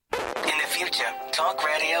future, talk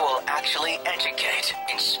radio will actually educate,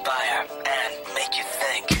 inspire, and make you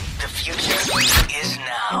think. The future is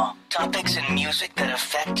now. Topics and music that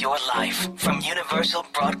affect your life from Universal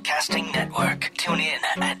Broadcasting Network. Tune in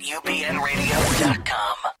at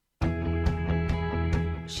ubnradio.com.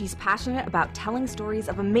 She's passionate about telling stories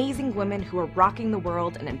of amazing women who are rocking the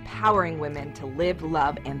world and empowering women to live,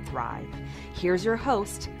 love, and thrive. Here's your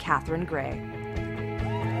host, Catherine Gray.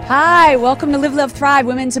 Hi, welcome to Live, Love, Thrive,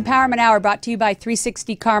 Women's Empowerment Hour, brought to you by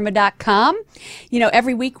 360karma.com. You know,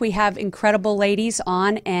 every week we have incredible ladies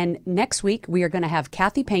on, and next week we are going to have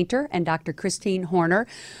Kathy Painter and Dr. Christine Horner,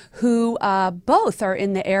 who both are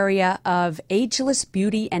in the area of ageless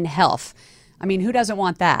beauty and health. I mean, who doesn't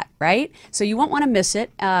want that, right? So you won't want to miss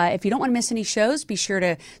it. If you don't want to miss any shows, be sure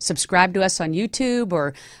to subscribe to us on YouTube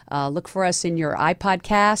or look for us in your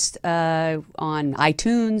iPodcast on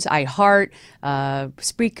iTunes, iHeart,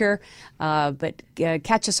 Spreaker, but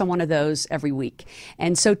catch us on one of those every week.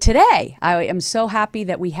 And so today, I am so happy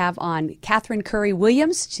that we have on Catherine Curry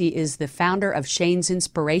Williams. She is the founder of Shane's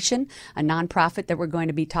Inspiration, a nonprofit that we're going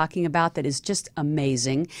to be talking about that is just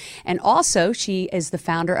amazing. And also, she is the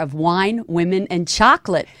founder of Wine, Women, and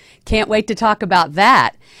Chocolate. Can't wait to talk about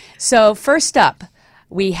that. So first up,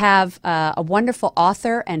 we have a wonderful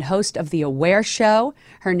author and host of The Aware Show.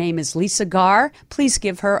 Her name is Lisa Garr. Please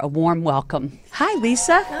give her a warm welcome. Hi,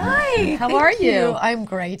 Lisa. Hi. How are you? I'm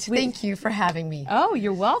great. Thank you for having me. Oh,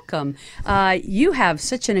 you're welcome. You have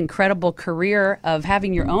such an incredible career of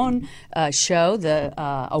having your own show, the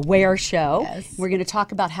Aware Show. Yes. We're going to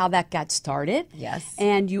talk about how that got started. Yes.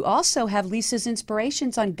 And you also have Lisa's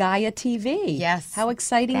Inspirations on Gaia TV. Yes. How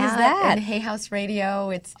exciting is that? And Hay House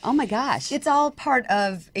Radio. Oh my gosh. It's all part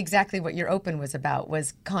of exactly what your open was about,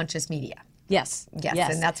 was conscious media. Yes.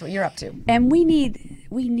 Yes, and that's what you're up to. And we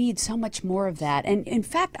need so much more of that. And in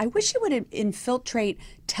fact, I wish you would infiltrate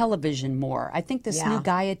television more. I think this new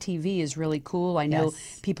Gaia TV is really cool. I know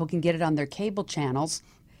people can get it on their cable channels.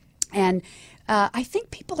 And I think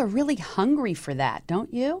people are really hungry for that,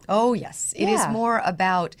 don't you? Oh, yes. It is more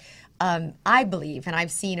about, I believe, and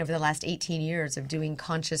I've seen over the last 18 years of doing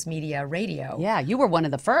conscious media radio. Yeah, you were one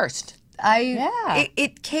of the first.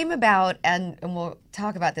 It came about, and we'll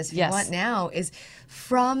talk about this if you want now, is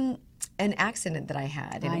from an accident that I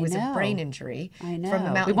had, and it was a brain injury from a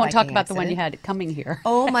mountain biking We won't talk about accident. the one you had coming here.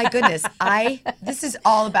 Oh my goodness. This is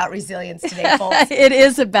all about resilience today, folks. It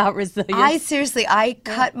is about resilience. I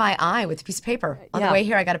cut my eye with a piece of paper. On the way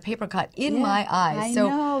here, I got a paper cut in my eye. I So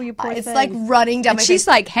know, you poor it's thing. like running down And my she's face.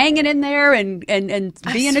 like hanging in there and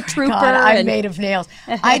being a trooper. God, I'm and- made of nails.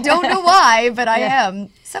 I don't know why, but I am.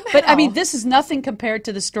 Somehow. But I mean, this is nothing compared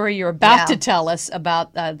to the story you're about to tell us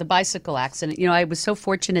about the bicycle accident. You know, I was so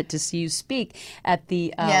fortunate to see you speak at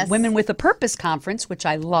the Women with a Purpose conference, which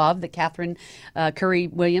I love, that Catherine Curry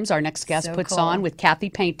Williams, our next guest, puts on with Kathy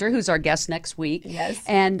Painter, who's our guest next week. Yes.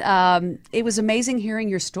 And it was amazing hearing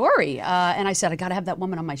your story. And I said, I got to have that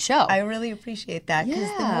woman on my show. I really appreciate that, because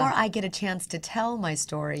the more I get a chance to tell my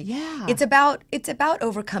story, Yeah. it's about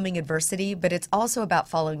overcoming adversity, but it's also about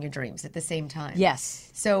following your dreams at the same time. Yes.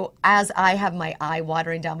 So as I have my eye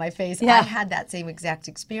watering down my face, I had that same exact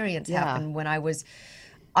experience happen when I was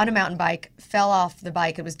on a mountain bike, fell off the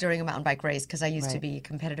bike. It was during a mountain bike race, because I used to be a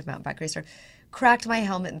competitive mountain bike racer. Cracked my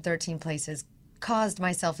helmet in 13 places, caused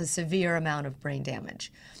myself a severe amount of brain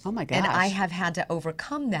damage. Oh my gosh. And I have had to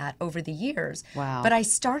overcome that over the years. Wow. But I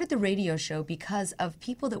started the radio show because of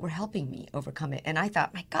people that were helping me overcome it. And I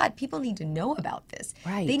thought, my God, people need to know about this.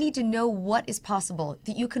 Right. They need to know what is possible,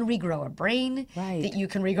 that you can regrow a brain, Right. that you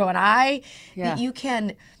can regrow an eye, Yeah. that you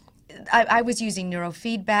can... I was using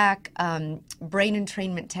neurofeedback, brain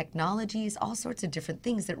entrainment technologies, all sorts of different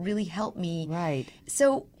things that really helped me. Right.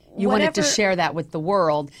 So You wanted to share that with the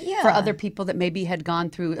world for Yeah. other people that maybe had gone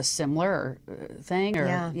through a similar thing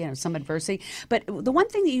or you know, some adversity. But the one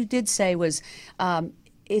thing that you did say was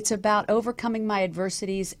it's about overcoming my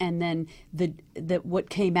adversities and then the what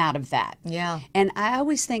came out of that. Yeah. And I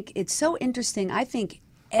always think it's so interesting. I think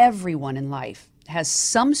everyone in life has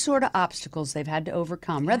some sort of obstacles they've had to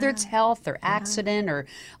overcome, whether it's health or accident or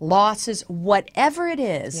losses, whatever it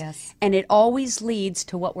is. Yes. And it always leads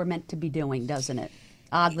to what we're meant to be doing, doesn't it?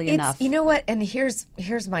 Oddly enough. You know what? And here's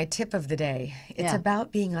my tip of the day. It's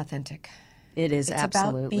about being authentic. It is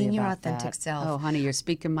absolutely about being your about authentic that. self. Oh, honey, you're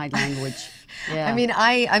speaking my language. Yeah. I mean,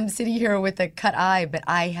 I'm sitting here with a cut eye, but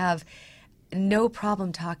I have no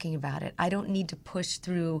problem talking about it. I don't need to push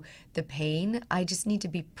through the pain. I just need to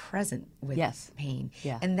be present with pain.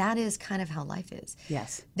 Yeah. And that is kind of how life is.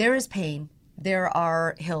 Yes. There is pain. There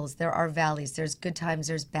are hills. There are valleys. There's good times.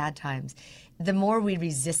 There's bad times. The more we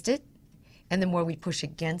resist it and the more we push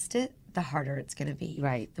against it, the harder it's going to be.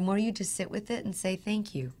 Right. The more you just sit with it and say,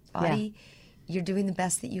 thank you, body. You're doing the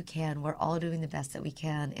best that you can. We're all doing the best that we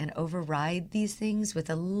can, and override these things with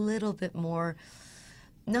a little bit more,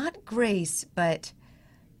 not grace, but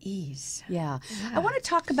ease. Yeah. I want to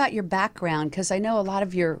talk about your background because I know a lot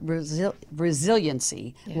of your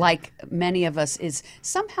resiliency, like many of us, is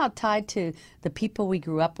somehow tied to the people we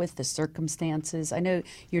grew up with, the circumstances. I know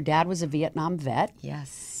your dad was a Vietnam vet.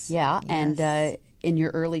 Yes. Yeah. Yes. And in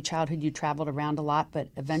your early childhood, you traveled around a lot, but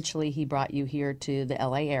eventually he brought you here to the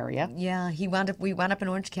LA area. Yeah. We wound up in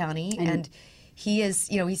Orange County, and he is,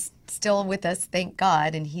 he's still with us, thank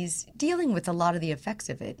God, and he's dealing with a lot of the effects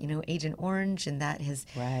of it. Agent Orange, and that has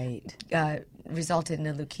resulted in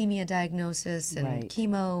a leukemia diagnosis and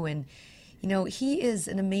chemo, and he is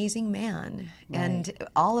an amazing man. And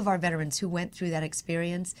all of our veterans who went through that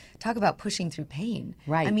experience, talk about pushing through pain.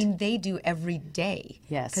 Right. I mean, they do every day.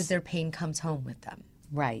 Yes. Because their pain comes home with them.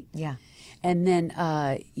 Right. Yeah. And then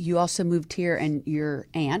you also moved here, and your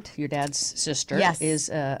aunt, your dad's sister, is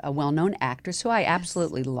a well-known actress who I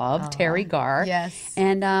absolutely love, Terry Garr. Yes.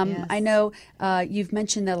 And I know you've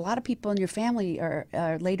mentioned that a lot of people in your family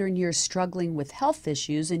are later in years struggling with health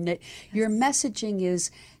issues, and that your messaging is,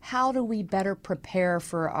 how do we better prepare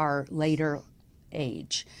for our later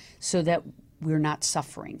age so that we're not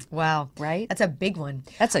suffering? Wow. Right? That's a big one.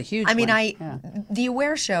 That's a huge one. I mean, the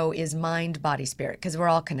Aware Show is mind, body, spirit, because we're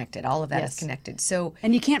all connected. All of that is connected. So,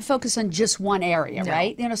 and you can't focus on just one area,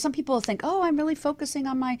 right? Some people think, oh, I'm really focusing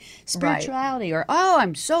on my spirituality, or I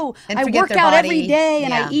work out every day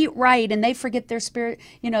and I eat right, and they forget their spirit,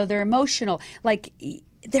 they're emotional. Like,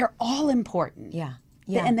 they're all important. Yeah.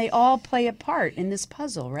 Yeah. And they all play a part in this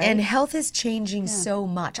puzzle, right? And health is changing so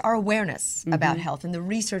much. Our awareness about health and the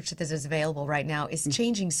research that is available right now is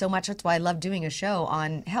changing so much. That's why I love doing a show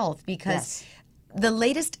on health, because the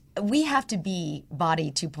latest, we have to be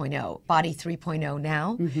body 2.0, body 3.0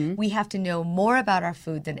 now. We have to know more about our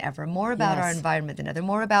food than ever, more about our environment than ever,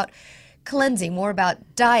 more about cleansing, more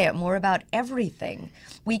about diet, more about everything.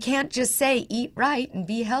 We can't just say eat right and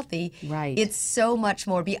be healthy. Right. It's so much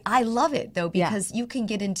more. I love it though, because you can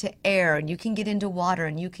get into air, and you can get into water,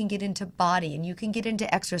 and you can get into body, and you can get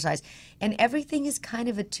into exercise, and everything is kind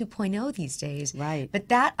of a 2.0 these days. Right. But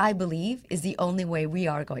that, I believe, is the only way we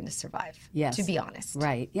are going to survive. Yes. To be honest.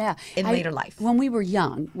 Right. Yeah. In later life. When we were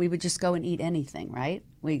young, we would just go and eat anything, right?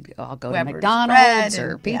 We'd all go to Weber's McDonald's bread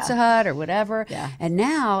or and- Pizza Hut or whatever. Yeah. And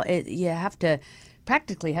now you have to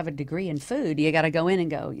practically have a degree in food. You got to go in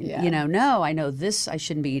and go, no, I know this, I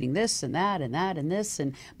shouldn't be eating this and that and that and this.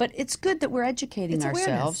 But it's good that we're educating It's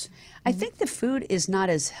ourselves. awareness. I think the food is not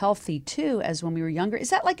as healthy, too, as when we were younger.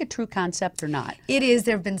 Is that like a true concept or not? It is.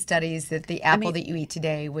 There have been studies that the apple that you eat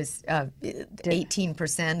today was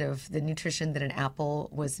 18% of the nutrition that an apple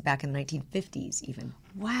was back in the 1950s even.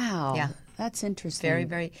 Wow. Yeah. That's interesting.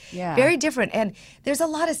 Very, very different. And there's a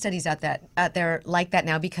lot of studies out there like that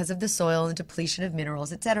now because of the soil and depletion of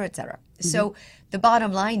minerals, et cetera, et cetera. So the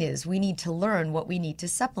bottom line is we need to learn what we need to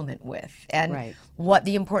supplement with, and what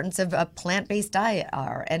the importance of a plant-based diet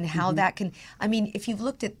are, and how that can, I mean, if you've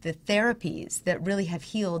looked at the therapies that really have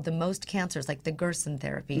healed the most cancers, like the Gerson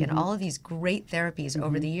therapy and all of these great therapies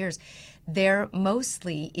over the years, they're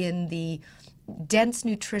mostly in the dense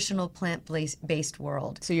nutritional plant-based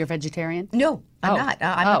world. So you're vegetarian? No, I'm not.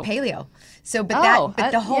 I'm a paleo. So, but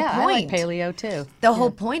the whole point. I like paleo too. The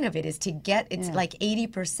whole point of it is to get. It's like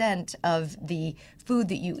 80% of the food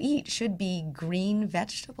that you eat should be green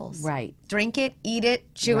vegetables. Right. Drink it, eat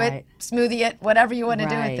it, chew it, smoothie it, whatever you want to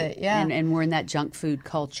do with it. Yeah. And we're in that junk food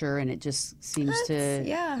culture, and it just seems to.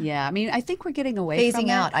 Yeah. I mean, I think we're getting away from phasing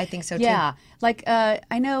that. out. I think so too. Yeah. Like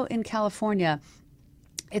I know in California,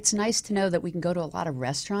 it's nice to know that we can go to a lot of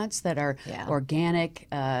restaurants that are organic,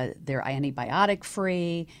 they're antibiotic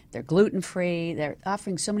free, they're gluten free, they're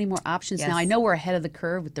offering so many more options now. I know we're ahead of the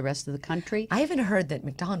curve with the rest of the country. I even heard that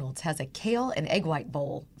McDonald's has a kale and egg white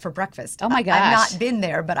bowl for breakfast. Oh my gosh. I've not been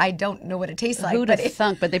there, but I don't know what it tastes like. Who'd have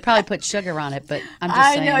thunk? But they probably put sugar on it, but I'm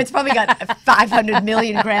just saying. I know, it's probably got 500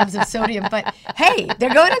 million grams of sodium, but hey,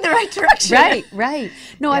 they're going in the right direction. Right.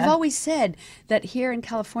 No, I've always said that here in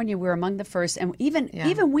California, we're among the first, and even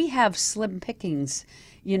we have slim pickings,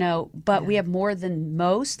 but we have more than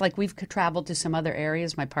most. Like, we've traveled to some other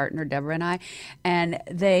areas, my partner Deborah and I, and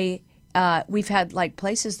we've had like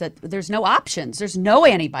places that there's no options. There's no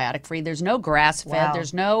antibiotic free. There's no grass fed.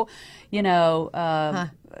 There's no,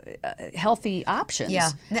 healthy options.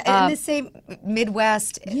 Yeah, in the same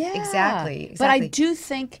Midwest. Exactly. But I do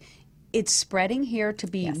think it's spreading here to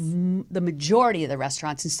be Yes. the majority of the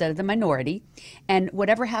restaurants instead of the minority. And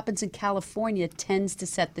whatever happens in California tends to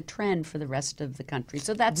set the trend for the rest of the country.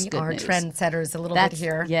 So that's We good are news. trendsetters a little bit That's-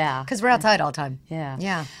 here. yeah. Because we're outside all the time. Yeah.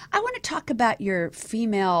 Yeah. I want to talk about your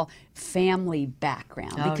female family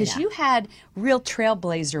background Oh, because yeah. you had real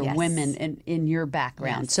trailblazer Yes. women in your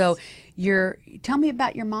background. Yes. So tell me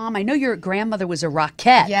about your mom. I know your grandmother was a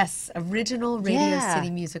rockette. Yes, original Radio Yeah. City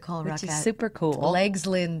Music Hall Which is rockette. super cool. Legs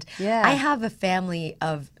Lind. Yeah. I have a family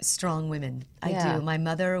of strong women. I Yeah. do. My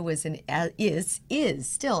mother was is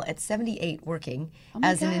still at 78 working my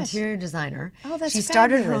as an gosh. interior designer. Oh, that's She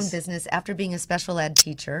started her own fabulous. business after being a special ed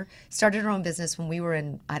teacher. Started her own business when we were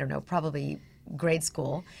in, I don't know, probably grade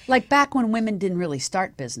school. Like back when women didn't really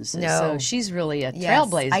start businesses. No. So she's really a Yes,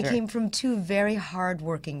 trailblazer. I came from two very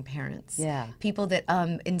hard-working parents. Yeah. People that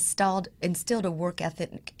instilled a work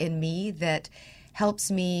ethic in me that helps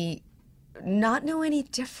me not know any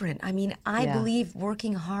different. I mean, I Yeah. believe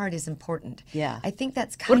working hard is important. Yeah. I think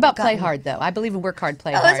that's kind What of about play gotten- hard, though? I believe in work hard,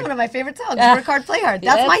 play Oh, hard. that's one of my favorite songs. Work hard, play hard.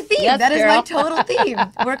 That's Yes, my theme. yes, That is girl. my total theme.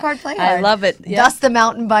 Work hard, play hard. I love it. Yep. Dust the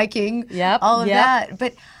mountain biking. Yep, All of yep. that.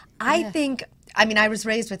 But I think, I mean, I was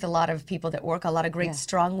raised with a lot of people that work, a lot of great,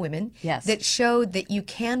 strong women Yes. that showed that you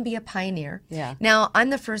can be a pioneer. Yeah. Now, I'm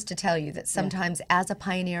the first to tell you that sometimes as a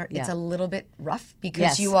pioneer, it's Yeah. a little bit rough because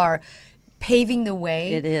Yes. you are paving the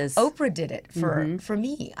way. It is. Oprah did it for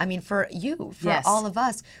me. I mean, for you, for Yes. all of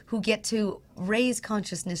us who get to raise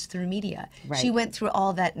consciousness through media. Right. She went through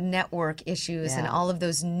all that network issues and Yeah. all of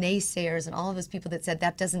those naysayers and all of those people that said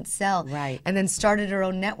that doesn't sell. Right. And then started her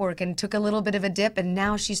own network and took a little bit of a dip and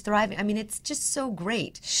now she's thriving. I mean, it's just so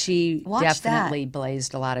great. She Watch definitely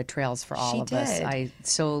blazed a lot of trails for all She of us. did. I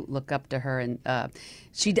so look up to her, and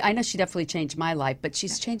I know she definitely changed my life, but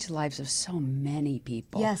she's changed the lives of so many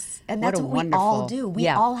people. Yes, and What that's a what we all wonderful- do. We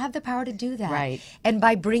Yeah. all have the power to do that. Right. And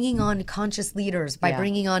by bringing on conscious leaders, by Yeah.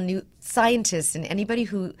 bringing on new scientists and anybody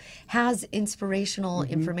who has inspirational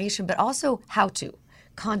Mm-hmm. information, but also how to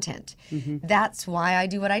content. That's why I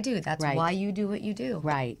do what I do. That's Right. why you do what you do.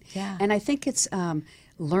 Right. Yeah. And I think it's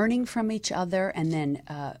learning from each other and then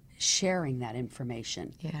sharing that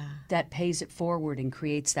information. Yeah. That pays it forward and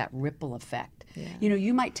creates that ripple effect. You know,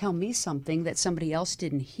 you might tell me something that somebody else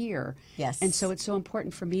didn't hear. Yes. And so it's so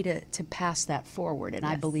important for me to pass that forward. And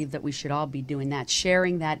I believe that we should all be doing that,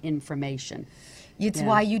 sharing that information. It's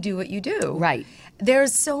why you do what you do. Right.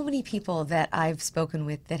 There's so many people that I've spoken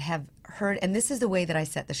with that have heard, and this is the way that I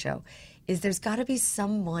set the show, is there's got to be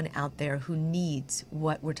someone out there who needs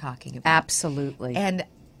what we're talking about. Absolutely. And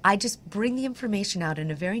I just bring the information out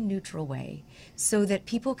in a very neutral way so that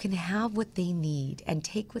people can have what they need and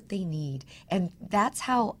take what they need. And that's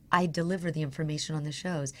how I deliver the information on the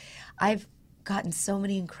shows. I've gotten so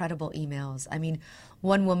many incredible emails. I mean,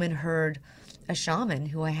 one woman heard a shaman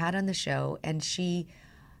who I had on the show, and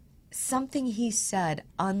something he said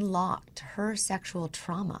unlocked her sexual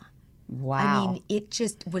trauma. Wow. I mean, it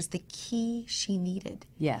just was the key she needed.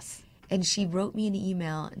 Yes. And she wrote me an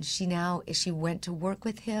email, and she went to work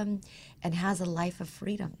with him and has a life of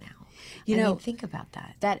freedom now. You I know, mean, think about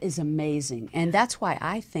that. That is amazing. And that's why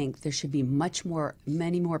I think there should be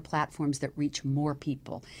many more platforms that reach more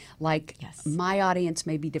people. Like Yes. my audience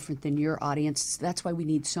may be different than your audience. That's why we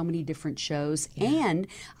need so many different shows. And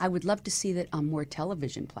I would love to see that on more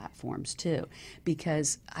television platforms too,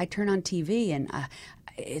 because I turn on TV and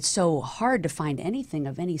it's so hard to find anything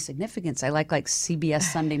of any significance. I like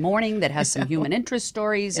CBS Sunday Morning that has some human interest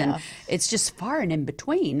stories, and it's just far and in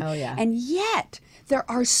between. Oh, yeah. And yet there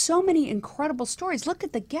are so many incredible stories. Look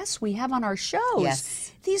at the guests we have on our shows.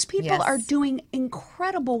 Yes. These people Yes. are doing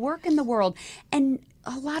incredible work in the world, and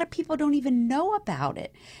a lot of people don't even know about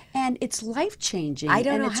it. And it's life-changing. I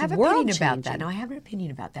don't and know. I it's have an opinion about world-changing. that. No, I have an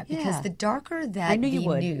opinion about that Yeah. because the darker that I knew you the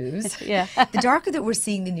would. news, Yeah. the darker that we're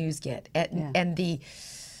seeing the news get, and the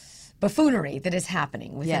buffoonery that is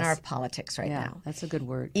happening within Yes. our politics right Yeah, now that's a good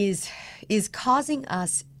word. is causing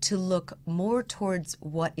us to look more towards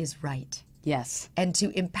what is right. Yes. And to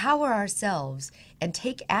empower ourselves and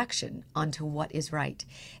take action onto what is right.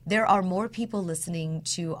 There are more people listening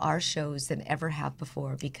to our shows than ever have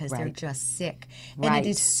before because they're Right. just sick. Right. And it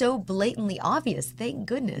is so blatantly obvious, thank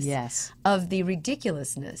goodness, Yes. of the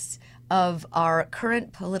ridiculousness of our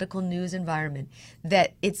current political news environment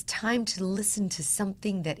that it's time to listen to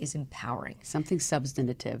something that is empowering. Something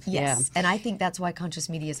substantive. Yes. And I think that's why conscious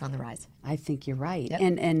media is on the rise. I think you're right. Yep.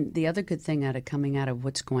 And the other good thing coming out of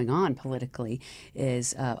what's going on politically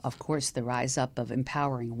is, of course, the rise up of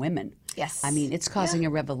empowering women. Yes. I mean, it's causing a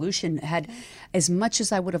revolution. As much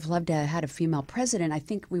as I would have loved to have had a female president, I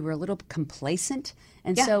think we were a little complacent.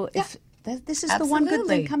 And Yeah, so yeah. if This is the one good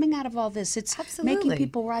thing coming out of all this. It's making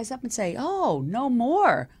people rise up and say, oh, no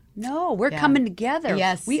more. No, we're coming together.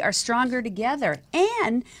 Yes. We are stronger together.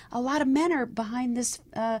 And a lot of men are behind this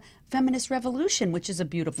feminist revolution, which is a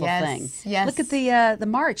beautiful thing. Yes. Look at the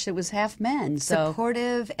march. It was half men. So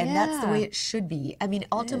supportive, and that's the way it should be. I mean,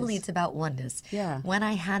 ultimately, it's about oneness. Yeah. When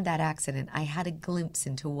I had that accident, I had a glimpse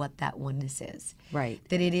into what that oneness is. Right.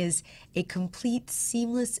 That it is a complete,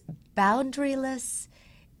 seamless, boundaryless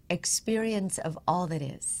experience of all that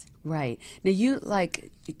is. Right. Now you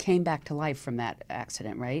came back to life from that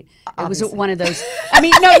accident, right? Obviously. It was one of those. I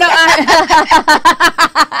mean, no.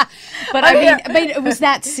 But I mean, it was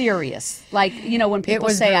that serious. Like, when people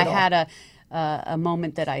say brutal. I had a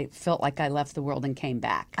moment that I felt like I left the world and came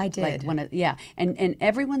back. I did. And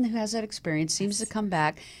everyone who has that experience seems to come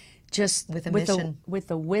back just with a mission,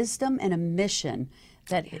 with a wisdom and a mission.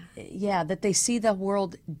 That they see the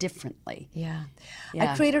world differently. Yeah.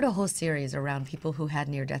 I created a whole series around people who had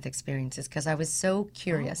neardeath experiences because I was so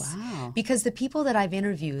curious. Oh, wow. Because the people that I've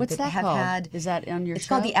interviewed What's that have called? had... Is that on your show? It's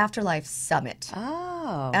called the Afterlife Summit.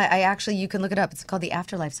 Oh. I actually, you can look it up. It's called the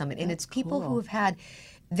Afterlife Summit. And it's people who have had,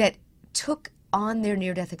 that took on their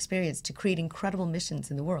near-death experience to create incredible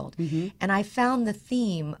missions in the world. Mm-hmm. And I found the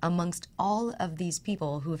theme amongst all of these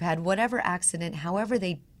people who have had whatever accident, however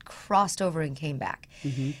they crossed over and came back.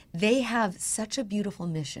 Mm-hmm. They have such a beautiful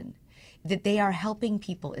mission that they are helping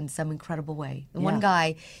people in some incredible way. One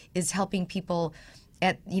guy is helping people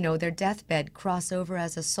at their deathbed cross over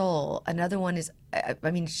as a soul. Another one is,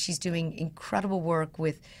 she's doing incredible work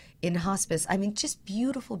in hospice. I mean, just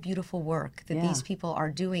beautiful, beautiful work that these people are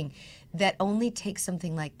doing that only takes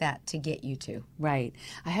something like that to get you to. Right.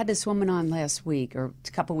 I had this woman on last week, or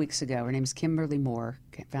a couple weeks ago. Her name's Kimberly Moore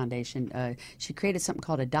Foundation. She created something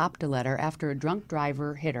called Adopt-A-Letter after a drunk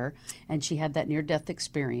driver hit her, and she had that near-death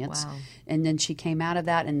experience. Wow. And then she came out of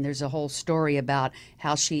that, and there's a whole story about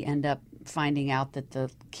how she ended up finding out that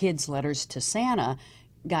the kids' letters to Santa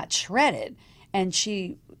got shredded. And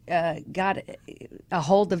she got a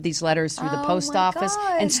hold of these letters through the post office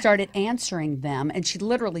and started answering them. And she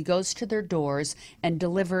literally goes to their doors and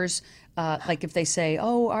delivers, like if they say,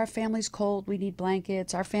 oh, our family's cold, we need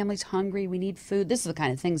blankets. Our family's hungry, we need food. This is the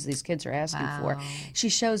kind of things these kids are asking for. She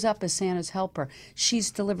shows up as Santa's helper.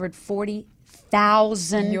 She's delivered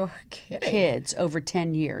 40,000 kids over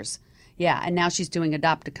 10 years. Yeah, and now she's doing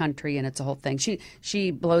Adopt a Country, and it's a whole thing.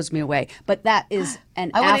 She blows me away. But that is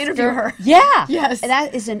an I want to interview her. Yeah. Yes.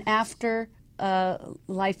 That is an after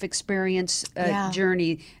life experience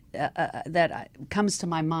journey that comes to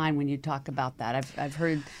my mind when you talk about that. I've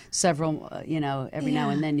heard several, every now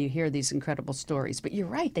and then you hear these incredible stories. But you're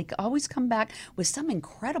right, they always come back with some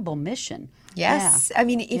incredible mission. Yes. Yeah. I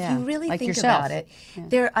mean, if you really like think yourself. about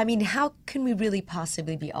it, how can we really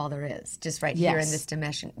possibly be all there is just right here in this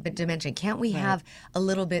dimension? Can't we have a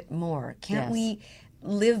little bit more? Can't we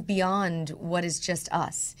live beyond what is just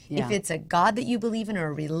us? Yeah. If it's a God that you believe in or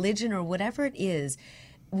a religion or whatever it is,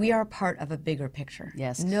 we are part of a bigger picture.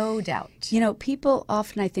 Yes. No doubt. People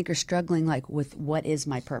often, I think, are struggling with what is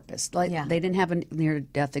my purpose? They didn't have a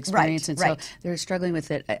near-death experience, so they're struggling with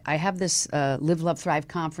it. I have this Live, Love, Thrive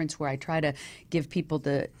conference where I try to give people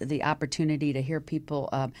the opportunity to hear people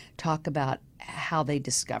talk about how they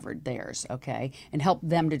discovered theirs, okay, and help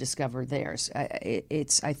them to discover theirs.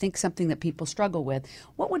 It's, I think, something that people struggle with.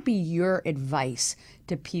 What would be your advice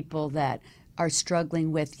to people that are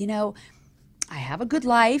struggling with, I have a good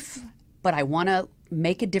life, but I want to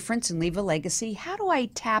make a difference and leave a legacy. How do I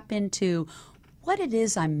tap into what it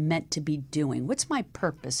is I'm meant to be doing? What's my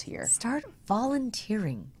purpose here? Start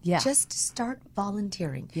volunteering. Yeah. Just start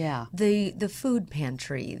volunteering. Yeah. The food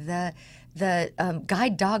pantry, the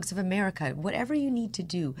Guide Dogs of America, whatever you need to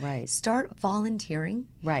do. Right. Start volunteering.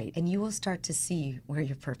 Right. And you will start to see where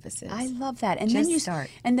your purpose is. I love that. And just then you start.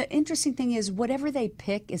 And the interesting thing is, whatever they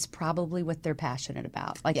pick is probably what they're passionate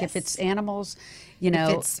about. Like if it's animals, if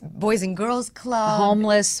it's Boys and Girls Club,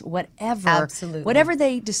 homeless, whatever. Absolutely. Whatever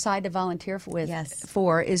they decide to volunteer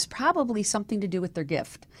for is probably something to do with their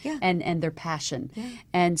gift and their passion. Yeah.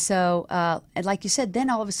 And so, and like you said, then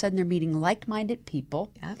all of a sudden they're meeting like-minded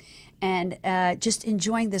people. Yeah. And just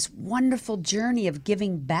enjoying this wonderful journey of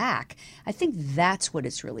giving back. I think that's what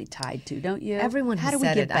it's really tied to, don't you? Everyone How has do we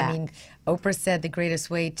said give it. back? I mean, Oprah said the greatest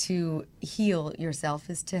way to heal yourself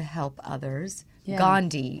is to help others. Yeah.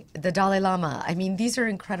 Gandhi, the Dalai Lama. I mean, these are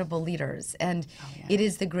incredible leaders, and it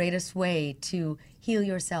is the greatest way to heal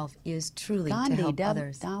yourself is truly to help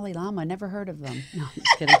others. Dalai Lama, never heard of them. No, I'm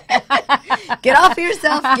just kidding. Get off of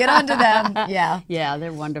yourself, get onto them. Yeah. Yeah,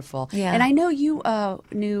 they're wonderful. Yeah. And I know you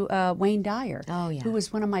knew Wayne Dyer, who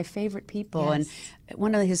was one of my favorite people. And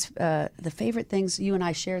one of his the favorite things you and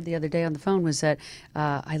I shared the other day on the phone was that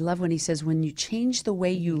I love when he says, when you change the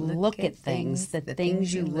way you look at things, the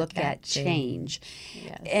things you look at change.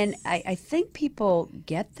 Yes. And I think people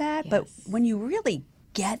get that, but when you really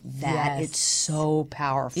get that, it's so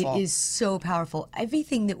powerful. It is so powerful.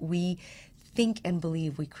 Everything that we think and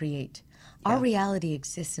believe we create. Our reality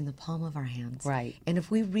exists in the palm of our hands. Right. And if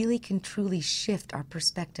we really can truly shift our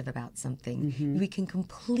perspective about something, we can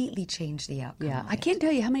completely change the outcome. Yeah, I can't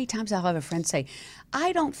tell you how many times I'll have a friend say,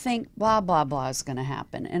 I don't think blah, blah, blah is going to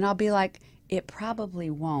happen. And I'll be like, it probably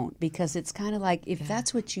won't, because it's kind of like, if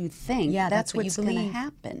that's what you think, that's what's going to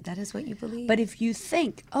happen. That is what you believe. But if you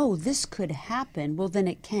think, oh, this could happen, well, then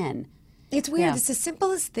it can. It's weird. It's the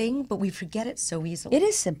simplest thing, but we forget it so easily. It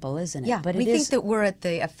is simple, isn't it? Yeah, but we think that we're at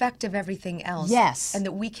the effect of everything else. Yes. And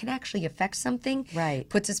that we can actually affect something. Right.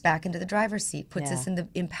 Puts us back into the driver's seat, puts us in the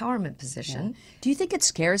empowerment position. Do you think it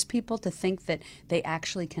scares people to think that they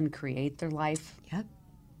actually can create their life? Yep.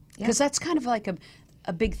 Because that's kind of like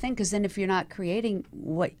a big thing, because then if you're not creating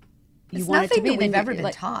what you it's want it to nothing be, that then we've ever you're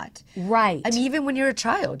been taught. Right. I mean, even when you're a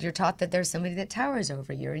child, you're taught that there's somebody that towers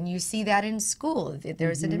over you, and you see that in school.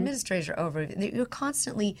 There's an administrator over you. You're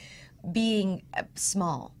constantly being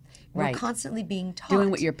small. Right. We're constantly being taught.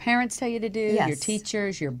 Doing what your parents tell you to do, your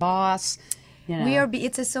teachers, your boss. You know.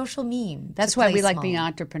 It's a social meme. That's why we like being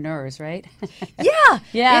entrepreneurs, right?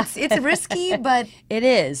 Yeah. It's risky, but it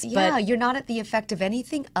is. Yeah, but you're not at the effect of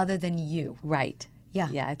anything other than you. Right. Yeah,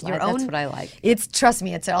 that's what I like. Trust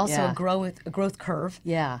me, it's also a growth curve.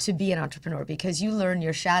 Yeah. To be an entrepreneur, because you learn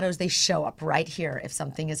your shadows. They show up right here if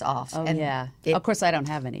something is off. Oh, of course, I don't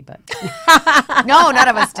have any, but no, none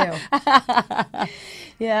of us do.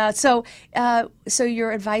 Yeah. So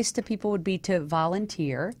your advice to people would be to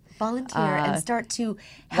volunteer and start to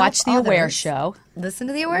watch the others. Aware Show. Listen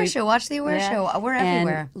to the Aware Show. Watch the Aware Show. We're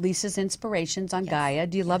everywhere. And Lisa's Inspirations on Gaia.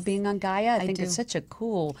 Do you love being on Gaia? I think it's such a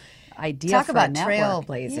cool idea. Talk for about a network.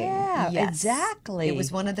 trailblazing. Yeah, Yes. exactly. It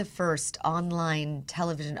was one of the first online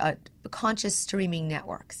television, conscious streaming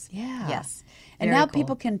networks. Yeah. Yes. And Very now cool.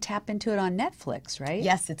 people can tap into it on Netflix, right?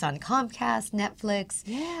 Yes, it's on Comcast, Netflix.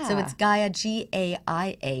 Yeah. So it's Gaia, Gaia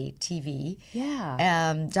TV. Yeah.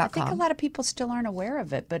 .com. I think a lot of people still aren't aware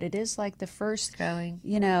of it, but it is like the first, growing.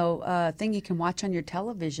 Thing you can watch on your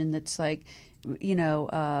television that's like,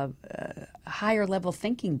 higher level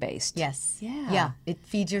thinking based. Yes. Yeah. Yeah. It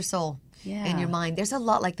feeds your soul. Yeah. And your mind. There's a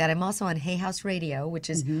lot like that. I'm also on Hay House Radio, which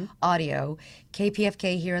is audio.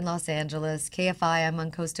 KPFK here in Los Angeles. KFI, I'm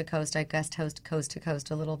on Coast to Coast. I guest host Coast to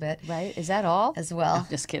Coast a little bit. Right? Is that all? As well. No,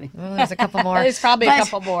 just kidding. Well, there's a couple more. There's probably a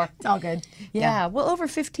couple more. It's all good. Yeah. Well, over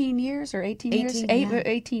 15 years or 18 years?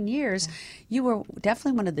 18 years. You were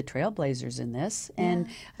definitely one of the trailblazers in this. And,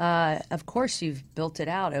 of course, you've built it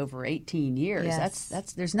out over 18 years. Yes.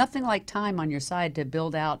 That's there's nothing like time on your side to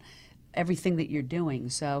build out everything that you're doing.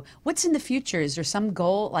 So what's in the future? Is there some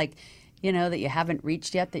goal that you haven't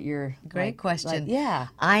reached yet that you're Great question. Yeah.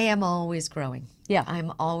 I am always growing. Yeah.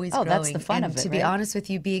 I'm always Oh, growing. that's the fun and of it, to be right? honest with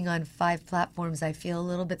you, being on 5 platforms, I feel a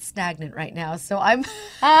little bit stagnant right now. So I'm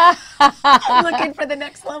looking for the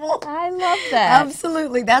next level. I love that.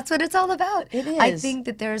 Absolutely. That's what it's all about. It is. I think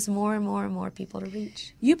that there's more and more and more people to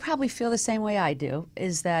reach. You probably feel the same way I do,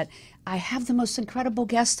 is that I have the most incredible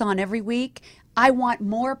guests on every week. I want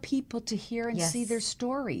more people to hear and see their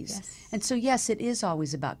stories. Yes. And so, yes, it is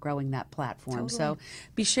always about growing that platform. So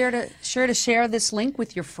be sure to share this link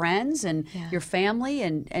with your friends and your family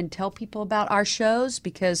and tell people about our shows,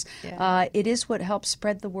 because it is what helps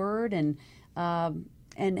spread the word and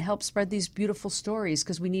help spread these beautiful stories,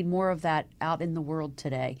 because we need more of that out in the world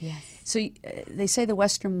today. Yes. So they say the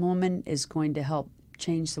Western woman is going to help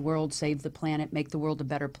change the world, save the planet, make the world a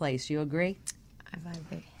better place. You agree?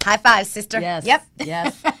 High five, sister. Yes. Yep.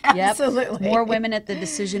 Yes. Yep. Absolutely. More women at the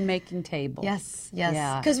decision-making table. Yes.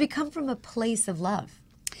 Yeah. Because we come from a place of love.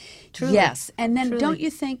 Truly. Yes. And then Truly. don't you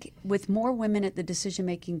think with more women at the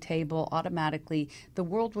decision-making table, automatically the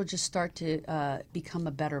world will just start to become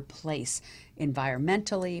a better place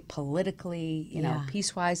environmentally, politically,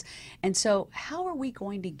 peace-wise. And so how are we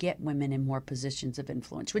going to get women in more positions of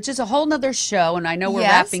influence, which is a whole nother show, and I know we're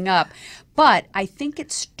wrapping up. But I think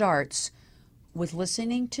it starts with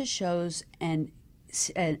listening to shows and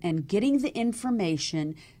getting the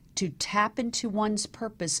information to tap into one's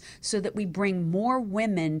purpose, so that we bring more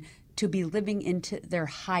women to be living into their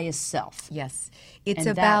highest self. Yes. It's And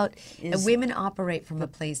about that is women operate from a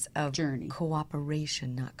place of journey.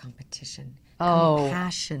 cooperation, not competition.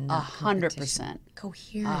 compassion, not 100%.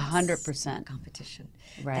 coherence, 100%. competition.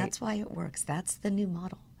 Right. That's why it works. That's the new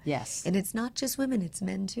model. Yes. And it's not just women, it's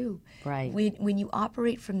men too. Right. When you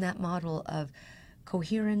operate from that model of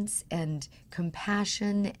coherence and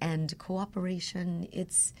compassion and cooperation,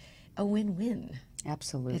 it's a win-win.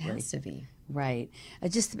 Absolutely. It has to be. Right. I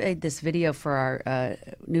just made this video for our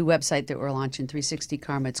new website that we're launching, 360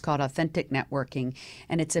 Karma. It's called Authentic Networking,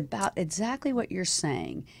 and it's about exactly what you're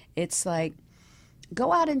saying. It's like,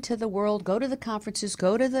 go out into the world, go to the conferences,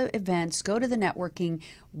 go to the events, go to the networking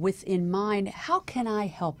with in mind, how can I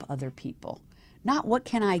help other people? Not what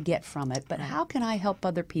can I get from it, but how can I help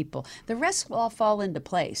other people? The rest will all fall into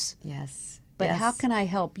place. Yes. But yes. how can I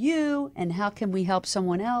help you, and how can we help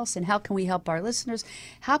someone else, and how can we help our listeners?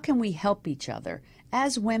 How can we help each other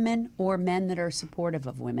as women or men that are supportive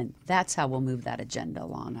of women? That's how we'll move that agenda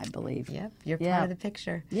along, I believe. Yep, you're part of the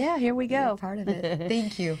picture. Yeah, here we go. You're part of it.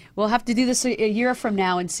 Thank you. We'll have to do this a year from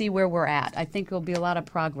now and see where we're at. I think there'll be a lot of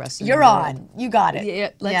progress. You're on. You got it.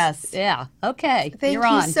 Yeah, yes. Yeah. Okay. Thank you're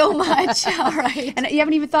on. you so much. All right. And you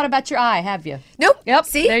haven't even thought about your eye, have you? Nope. Yep.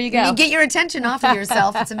 See? There you go. You get your attention off of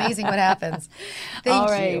yourself. It's amazing what happens.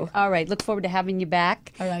 Thank you. All right. Look forward to having you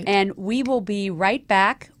back. All right. And we will be right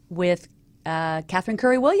back with Catherine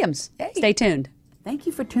Curry-Williams. Hey. Stay tuned. Thank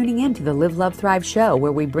you for tuning in to the Live, Love, Thrive show,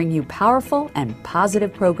 where we bring you powerful and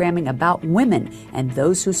positive programming about women and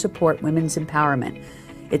those who support women's empowerment.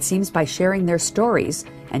 It seems by sharing their stories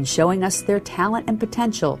and showing us their talent and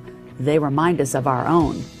potential, they remind us of our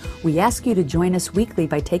own. We ask you to join us weekly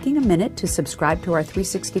by taking a minute to subscribe to our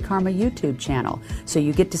 360 Karma YouTube channel so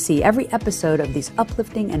you get to see every episode of these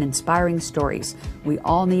uplifting and inspiring stories. We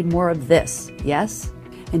all need more of this, yes?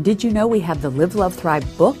 And did you know we have the Live, Love,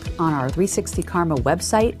 Thrive book on our 360 Karma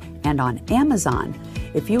website and on Amazon?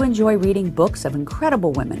 If you enjoy reading books of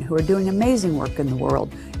incredible women who are doing amazing work in the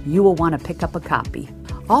world, you will want to pick up a copy.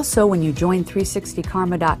 Also, when you join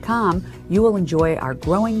 360karma.com, you will enjoy our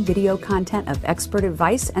growing video content of expert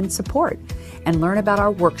advice and support, and learn about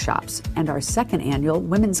our workshops and our second annual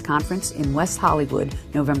Women's Conference in West Hollywood,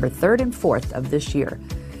 November 3rd and 4th of this year.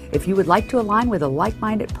 If you would like to align with a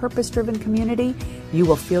like-minded, purpose-driven community, you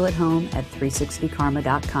will feel at home at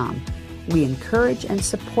 360karma.com. We encourage and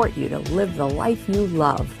support you to live the life you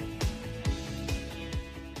love.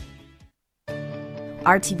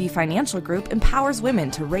 RTB Financial Group empowers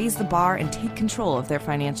women to raise the bar and take control of their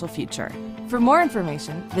financial future. For more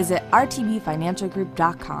information, visit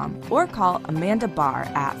rtbfinancialgroup.com or call Amanda Barr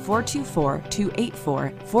at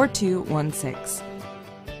 424-284-4216.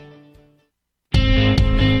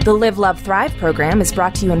 The Live, Love, Thrive program is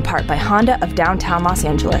brought to you in part by Honda of downtown Los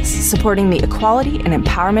Angeles, supporting the equality and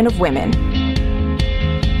empowerment of women.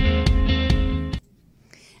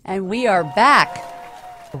 And we are back.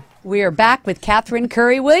 We are back with Catherine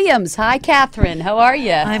Curry-Williams. Hi, Catherine. How are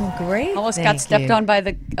you? I'm great. Almost got stepped on by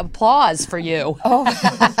the applause for you. Oh,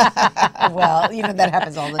 well, you know, that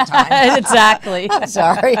happens all the time. Exactly. I'm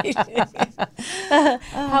sorry.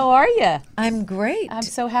 How are you? I'm great. I'm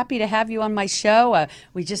so happy to have you on my show.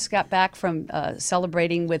 We just got back from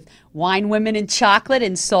celebrating with Wine, Women, and Chocolate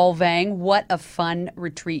in Solvang. What a fun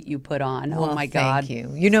retreat you put on. Well, oh, my God. Thank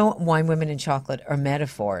you. You know, Wine, Women, and Chocolate are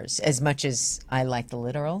metaphors as much as I like the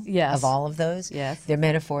literal of all of those. Yes. They're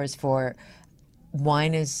metaphors for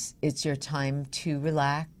wine it's your time to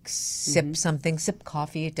relax, sip something, sip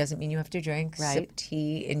coffee. It doesn't mean you have to drink. Right. Sip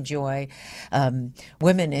tea, enjoy.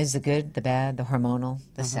 Women is the good, the bad, the hormonal,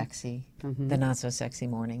 the sexy, the not so sexy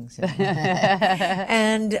mornings.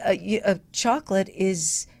 And chocolate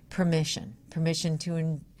is permission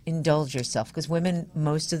to indulge yourself, because women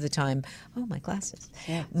most of the time, my glasses,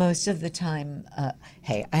 most of the time,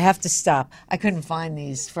 hey, I have to stop. I couldn't find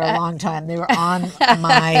these for a long time. They were on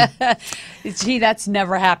my... Gee, that's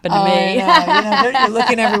never happened to me. You're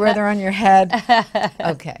looking everywhere. They're on your head.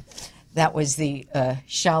 Okay. That was the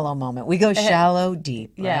shallow moment. We go shallow,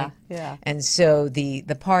 deep, right? Yeah. And so the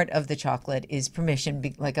part of the chocolate is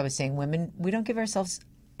permission. Like I was saying, women, we don't give ourselves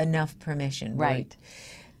enough permission. Right.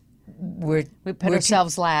 We put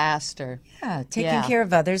ourselves last, or taking care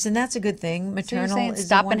of others, and that's a good thing. Maternal so you're saying is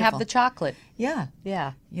stop wonderful. and have the chocolate. Yeah,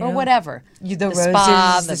 or know, whatever. The roses,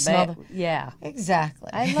 spa, the smell. Yeah, exactly.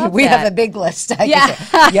 I love we that. have a big list. I can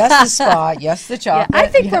say. Yes, the spa. Yes, the chocolate. I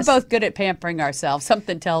think we're both good at pampering ourselves.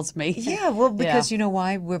 Something tells me. Yeah, well, because you know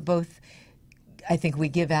why? We're both. I think we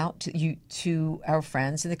give out to our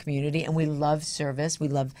friends in the community, and we love service. We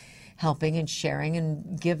love helping and sharing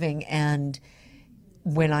and giving. And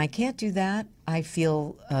when I can't do that, I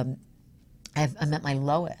feel I'm at my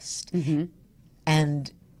lowest.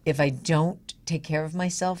 And if I don't take care of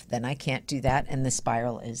myself, then I can't do that, and the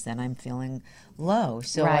spiral is then I'm feeling low.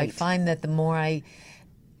 So I find that the more I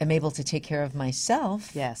am able to take care of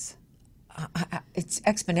myself, yes, it's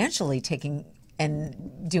exponentially taking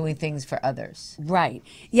and doing things for others. Right.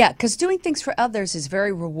 Yeah, because doing things for others is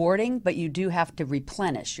very rewarding, but you do have to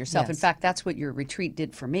replenish yourself. In fact, that's what your retreat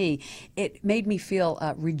did for me. It made me feel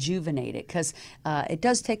rejuvenated because it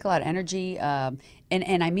does take a lot of energy.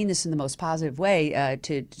 And I mean this in the most positive way,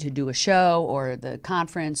 to do a show or the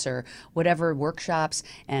conference or whatever, workshops.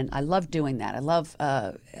 And I love doing that. I love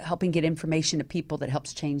helping get information to people that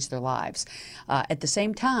helps change their lives. At the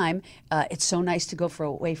same time, it's so nice to go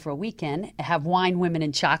away for a weekend, have wine, women,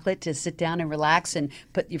 and chocolate to sit down and relax and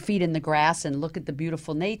put your feet in the grass and look at the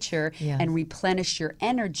beautiful nature and replenish your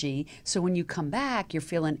energy. So when you come back, you're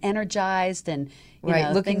feeling energized and you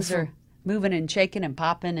know, things are moving and shaking and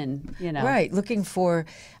popping and, you know. Right. Looking for,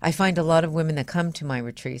 I find a lot of women that come to my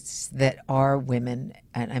retreats that are women,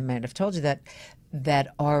 and I might have told you that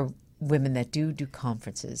are women that do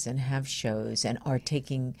conferences and have shows and are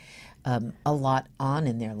taking a lot on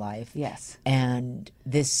in their life. Yes. And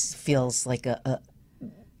this feels like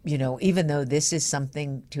you know, even though this is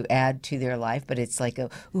something to add to their life, but it's like a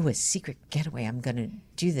secret getaway. I'm going to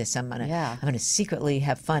do this. I'm going to secretly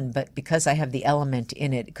have fun. But because I have the element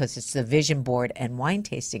in it, because it's the vision board and wine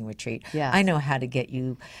tasting retreat, I know how to get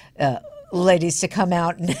you ladies to come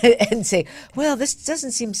out and say, well, this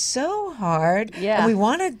doesn't seem so hard. Yeah. And we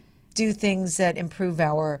want to do things that improve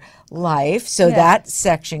our life. So that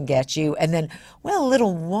section gets you. And then, well, a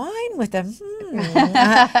little wine with them.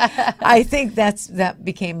 I think that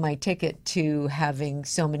became my ticket to having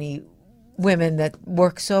so many women that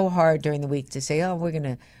work so hard during the week to say, oh, we're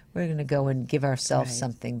gonna go and give ourselves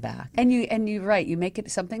something back. And you're right. You make it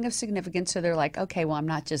something of significance, so they're like, okay, well, I'm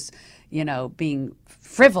not just, you know, being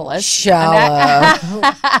frivolous. Shallow.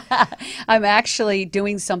 I'm actually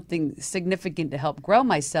doing something significant to help grow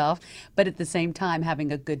myself, but at the same time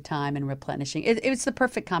having a good time and replenishing. It's the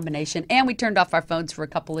perfect combination. And we turned off our phones for a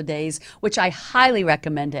couple of days, which I highly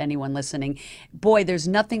recommend to anyone listening. Boy, there's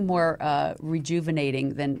nothing more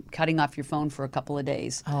rejuvenating than cutting off your phone for a couple of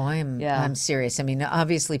days. Oh, I'm serious. I mean,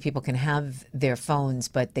 obviously people can have their phones,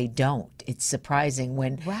 but they don't. It's surprising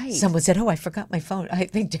when someone said, oh, I forgot my phone. I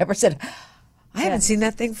think Deborah said, I haven't seen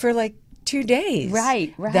that thing for like 2 days.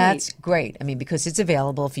 Right. That's great. I mean, because it's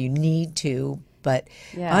available if you need to, but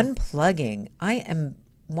unplugging,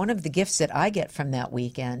 one of the gifts that I get from that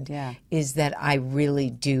weekend is that I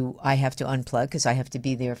have to unplug because I have to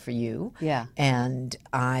be there for you. Yeah. And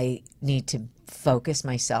I need to focus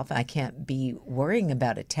myself. I can't be worrying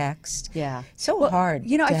about a text. Yeah. So hard.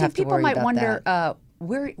 You know, I think people might wonder, that.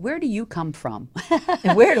 Where do you come from?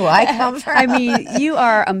 And where do I come from? I mean, you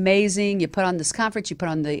are amazing. You put on this conference. You put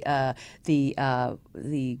on the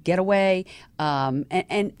getaway,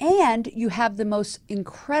 and you have the most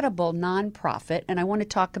incredible nonprofit. And I want to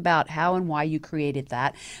talk about how and why you created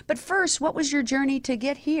that. But first, what was your journey to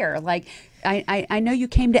get here? Like, I know you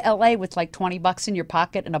came to LA with like $20 in your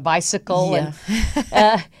pocket and a bicycle,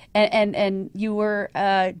 and you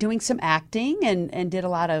were doing some acting and did a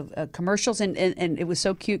lot of commercials, and it was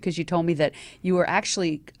so cute because you told me that you were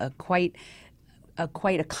actually quite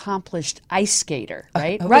accomplished ice skater,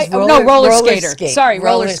 right? Roller skater. Sorry,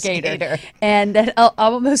 roller skater. And that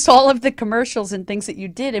almost all of the commercials and things that you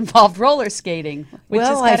did involved roller skating, which is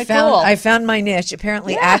kind of cool. I found my niche.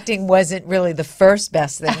 Apparently, acting wasn't really the first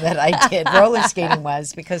best thing that I did. Roller skating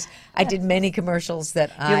was, because I did many commercials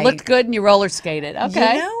that you looked good and you roller skated.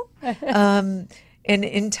 Okay, you know. And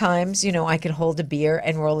in times, you know, I could hold a beer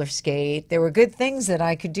and roller skate. There were good things that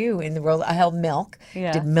I could do in the roller. I held milk.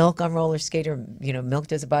 Yeah. Did milk on roller skate, or, you know, milk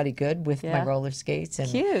does a body good with my roller skates. And,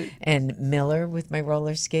 cute. And Miller with my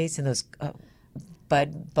roller skates, and those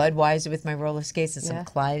Budweiser with my roller skates, and some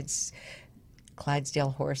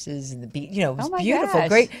Clydesdale horses and the beach. You know, it was beautiful.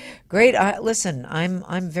 Gosh. Great. Listen,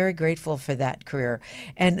 I'm very grateful for that career.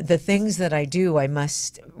 And the things that I do, I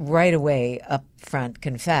must right away up front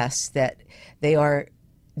confess that they are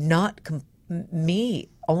not me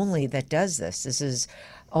only that does this. This is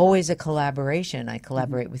always a collaboration. I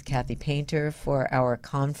collaborate with Kathy Painter for our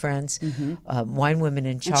conference, Wine, Women,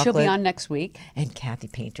 and Chocolate. And she'll be on next week. And Kathy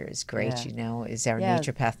Painter is great, you know, is our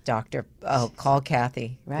naturopath doctor. Oh, call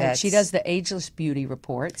Kathy. Right. She does the Ageless Beauty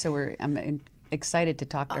Report, so I'm excited to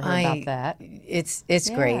talk to her about that. It's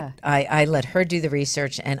great. I let her do the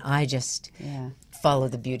research, and I just follow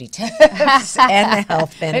the beauty tips and the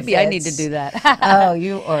health benefits. Maybe I need to do that. Oh,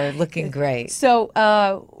 you are looking great. So,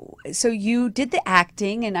 so you did the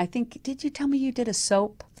acting, and I think, did you tell me you did a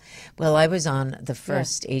soap? Well, I was on the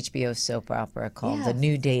first HBO soap opera called Yeah. The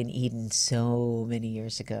New Day in Eden so many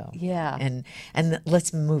years ago. Yeah. And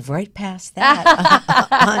let's move right past that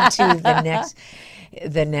onto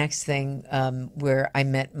the next thing where I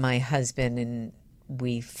met my husband and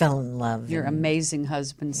we fell in love. Your and, amazing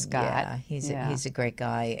husband, Scott. Yeah, he's a great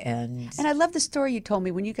guy. And I love the story you told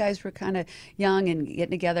me when you guys were kind of young and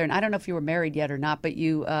getting together. And I don't know if you were married yet or not, but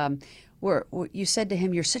you you said to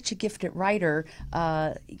him, "You're such a gifted writer.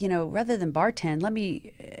 Rather than bartend, let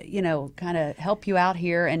me, kind of help you out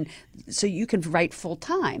here, and so you can write full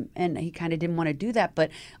time." And he kind of didn't want to do that,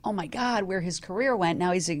 but oh my God, where his career went!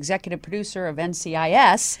 Now he's the executive producer of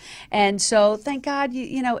NCIS, and so thank God,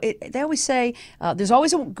 they always say there's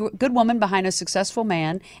always a good woman behind a successful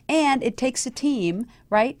man, and it takes a team,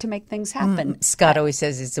 right, to make things happen. Scott always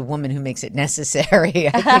says it's a woman who makes it necessary.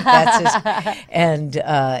 I think that's his. And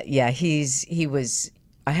he was.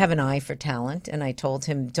 I have an eye for talent, and I told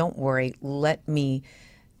him, "Don't worry, let me."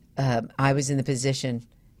 I was in the position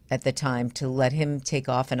at the time to let him take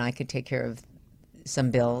off, and I could take care of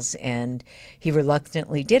some bills, and he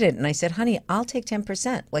reluctantly did it. And I said, "Honey, I'll take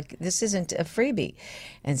 10%. Like, this isn't a freebie."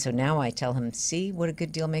 And so now I tell him, "See what a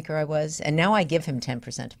good deal maker I was." And now I give him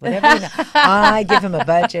 10%. Whatever I give him a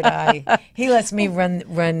budget. He lets me run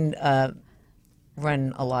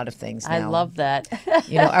a lot of things now. I love that.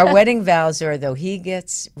 Our wedding vows are, though, he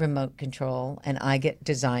gets remote control and I get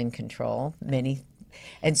design control.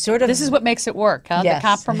 And sort of This is what makes it work, huh? Yes. The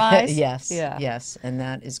compromise. Yes. Yeah. Yes. And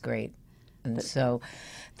that is great. And so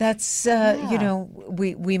that's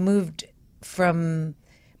we moved from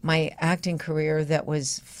my acting career that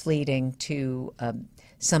was fleeting to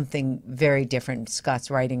something very different. Scott's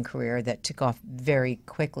writing career that took off very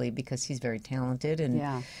quickly because he's very talented, and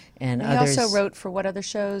he others also wrote for what other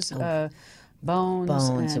shows?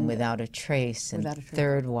 Bones and Without a Trace and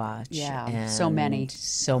Third Watch. Yeah, and so many.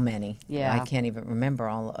 Yeah, I can't even remember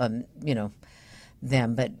all.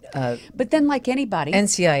 Them, but then, like anybody,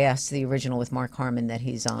 NCIS, the original with Mark Harmon that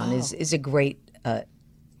he's on, is a great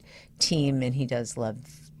team, and he does love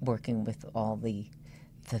working with all the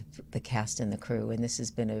cast and the crew, and this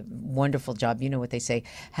has been a wonderful job. You know what they say,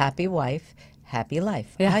 happy wife, happy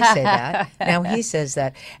life. I say that. Now he says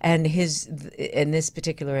that, and this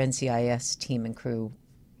particular NCIS team and crew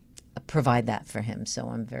provide that for him, so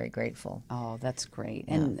I'm very grateful. Oh, that's great.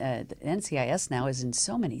 Yeah. And the NCIS now is in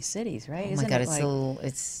so many cities, right? Oh my God,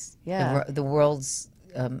 it's the world's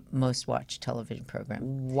most watched television program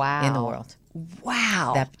in the world.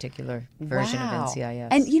 Wow. That particular version of NCIS.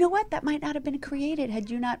 And you know what? That might not have been created had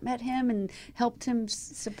you not met him and helped him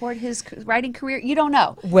support his writing career. You don't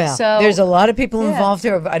know. Well, there's a lot of people involved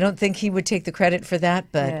here. I don't think he would take the credit for that,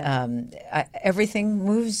 but everything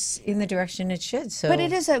moves in the direction it should. So, but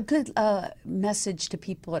it is a good message to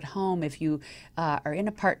people at home. If you are in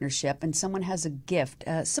a partnership and someone has a gift,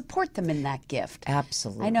 support them in that gift.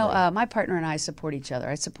 Absolutely. I know my partner and I support each other.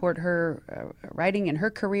 I support her writing and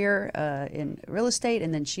her career in real estate,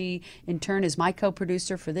 and then she in turn is my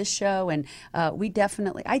co-producer for this show, and we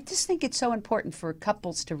definitely, I just think it's so important for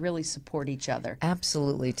couples to really support each other.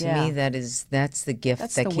 Absolutely. To me, that's the gift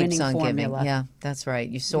that the keeps on formula. giving. Yeah, that's right.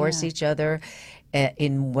 You source each other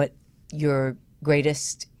in what your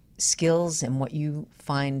greatest skills and what you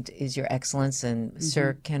find is your excellence. And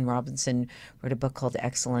Sir Ken Robinson wrote a book called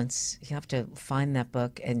Excellence. You have to find that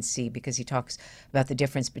book and see, because he talks about the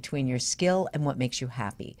difference between your skill and what makes you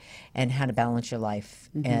happy and how to balance your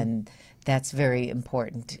life. And that's very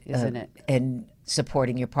important, isn't it? And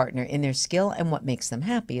supporting your partner in their skill and what makes them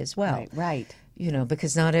happy as well. Right. You know,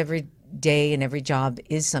 because not every day and every job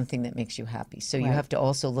is something that makes you happy. So you have to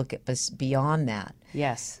also look at beyond that.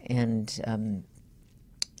 Yes. And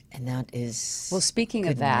that is... Well, speaking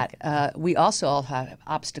of that, we also all have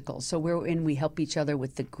obstacles. So we help each other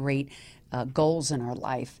with the great goals in our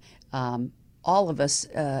life. All of us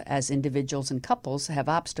as individuals and couples have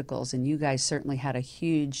obstacles, and you guys certainly had a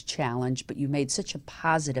huge challenge, but you made such a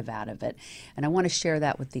positive out of it. And I want to share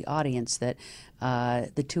that with the audience, that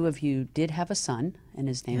the two of you did have a son, and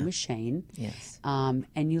his name was Shane. Yes.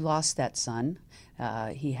 And you lost that son.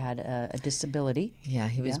 He had a disability. Yeah,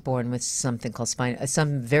 he was born with something called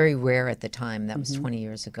some very rare at the time, that was 20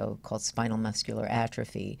 years ago, called spinal muscular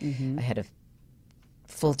atrophy. I had a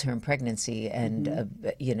full-term pregnancy and,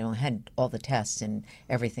 had all the tests, and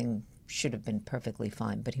everything should have been perfectly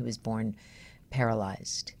fine, but he was born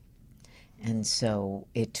paralyzed. And so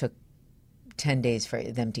it took 10 days for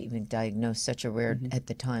them to even diagnose such a rare, at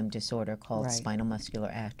the time, disorder called spinal muscular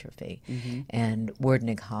atrophy and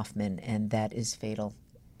Werdnig-Hoffman, and that is fatal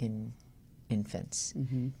in infants.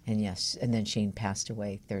 And yes, and then Shane passed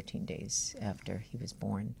away 13 days after he was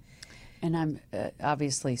born. And I'm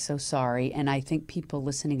obviously so sorry. And I think people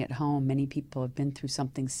listening at home, many people have been through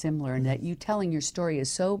something similar. And that you telling your story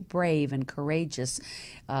is so brave and courageous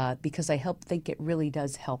because I think it really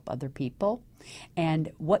does help other people.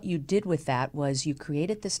 And what you did with that was you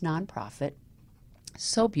created this nonprofit,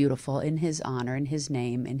 so beautiful, in his honor, in his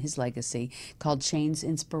name, in his legacy, called Shane's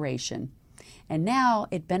Inspiration. And now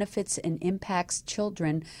it benefits and impacts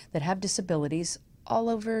children that have disabilities all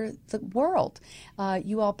over the world.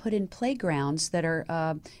 You all put in playgrounds that are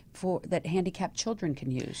that handicapped children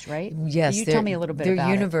can use, right? Yes. You tell me a little bit about it.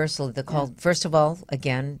 They're universal. They're called, first of all,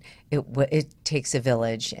 again, it takes a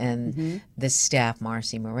village, and the staff,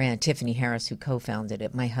 Marcy Moran, Tiffany Harris, who co-founded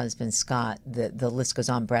it, my husband Scott, the list goes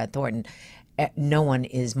on, Brad Thornton. No one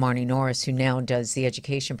is Marnie Norris, who now does the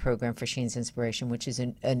education program for Shane's Inspiration, which is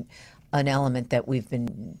an element that we've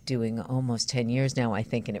been doing almost 10 years now, I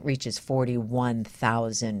think, and it reaches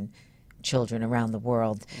 41,000 children around the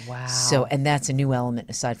world. Wow. So, and that's a new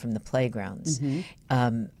element aside from the playgrounds.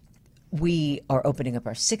 We are opening up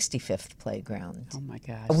our 65th playground. Oh my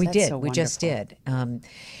gosh. We that's did. so We just wonderful. did.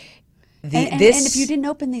 And if you didn't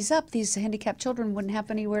open these up, these handicapped children wouldn't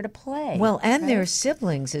have anywhere to play. Well, and right? their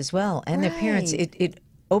siblings as well, and their parents. Right. It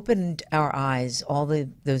opened our eyes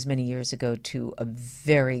those many years ago to a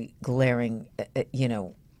very glaring,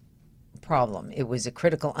 problem. It was a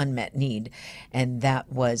critical unmet need, and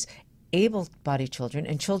that was able-bodied children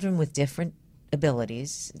and children with different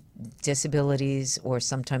abilities, disabilities, or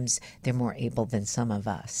sometimes they're more able than some of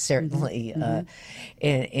us, certainly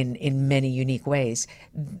in many unique ways.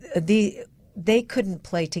 They couldn't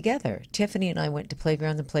play together. Tiffany and I went to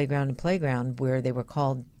playground and playground and playground where they were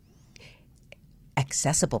called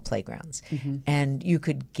accessible playgrounds. And you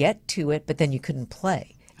could get to it, but then you couldn't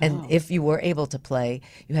play. And if you were able to play,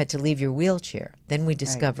 you had to leave your wheelchair. Then we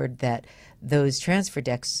discovered that those transfer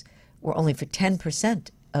decks were only for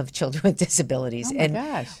 10% of children with disabilities. Oh my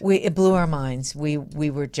gosh. It blew our minds. We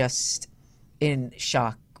were just in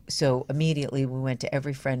shock. So immediately we went to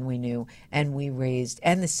every friend we knew, and we raised,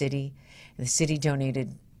 and the city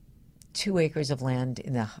donated 2 acres of land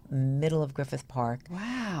in the middle of Griffith Park.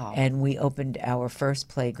 Wow. And we opened our first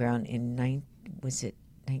playground in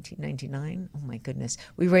 1999? Oh my goodness.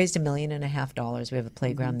 We raised $1.5 million. We have a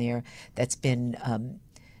playground there that's been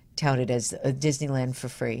touted as a Disneyland for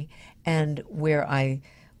free. And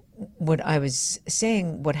what I was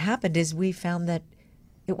saying, what happened is we found that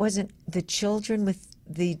it wasn't the children with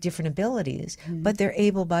the different abilities, but their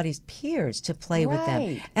able-bodied peers to play with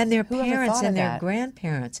them, and their Whoever parents thought of and their that?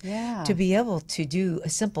 grandparents to be able to do a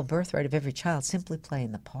simple birthright of every child, simply play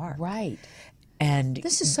in the park. Right. And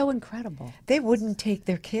This is so incredible. they wouldn't take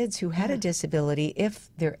their kids who had a disability if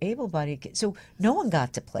they're able-bodied kids. So no one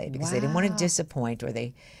got to play because they didn't want to disappoint, or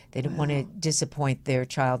they didn't want to disappoint their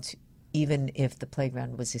child, even if the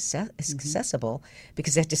playground was accessible,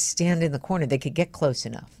 because they had to stand in the corner. They could get close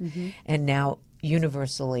enough. And now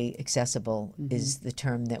universally accessible is the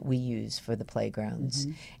term that we use for the playgrounds.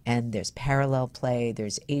 And there's parallel play,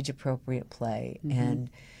 there's age-appropriate play, and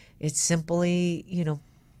it's simply,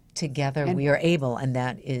 together we are able, and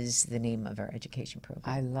that is the name of our education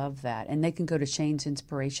program. I love that. And they can go to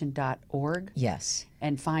shanesinspiration.org. Yes.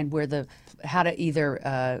 And find how to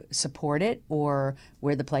either support it or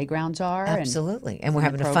where the playgrounds are. Absolutely. And we're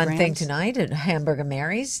and having the a fun thing programs. tonight at Hamburger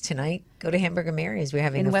Mary's. Tonight, go to Hamburger Mary's. We're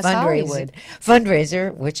having In a West Hollywood.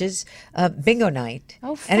 fundraiser, which is bingo night.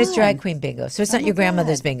 Oh, And it's fun. drag queen bingo. So it's not my your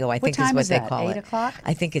grandmother's God. bingo, I What think is time what is they that? call 8 it. o'clock?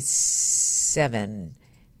 I think it's 7.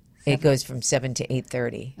 It goes from 7 to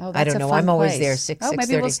 8:30. Oh, I that's don't a know. fun I'm always place. there 6. Oh,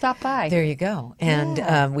 maybe we'll stop by. There you go. And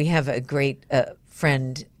Yeah. we have a great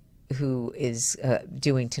friend who is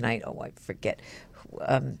doing tonight. Oh, I forget.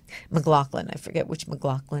 McLaughlin. I forget which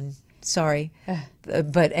McLaughlin. Sorry.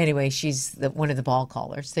 But anyway, she's one of the ball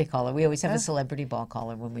callers. They call her. We always have a celebrity ball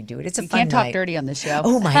caller when we do it. It's a You fun can't talk night. dirty on the show.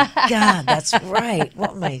 Oh my God, that's right.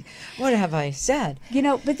 What have I said?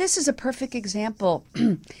 But this is a perfect example.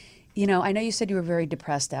 I know you said you were very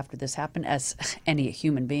depressed after this happened, as any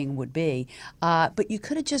human being would be, but you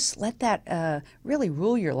could have just let that really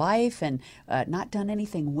rule your life and not done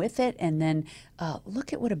anything with it, and then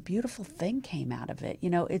look at what a beautiful thing came out of it.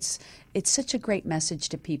 It's such a great message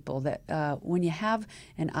to people that when you have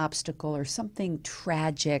an obstacle or something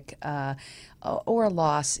tragic or a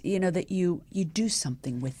loss, that you do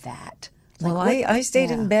something with that. Well, I stayed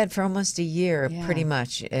in bed for almost a year, pretty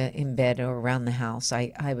much in bed or around the house.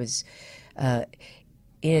 I was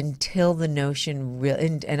until the notion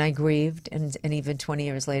and I grieved, and even 20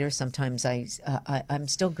 years later, sometimes I'm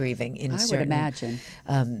still grieving in certain imagine.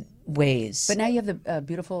 Ways. But now you have the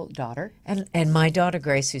beautiful daughter. And my daughter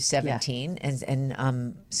Grace, who's 17,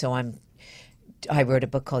 and so I'm I wrote a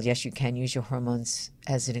book called Yes, You Can Use Your Hormones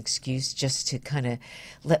as an Excuse, just to kind of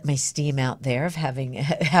let my steam out there of having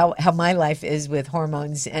how my life is with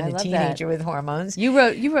hormones and a teenager with hormones. You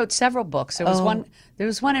wrote several books. There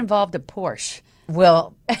was one involved a Porsche.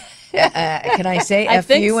 Well, can I say I F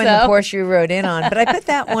think you and so. the Porsche you rode in on? But I put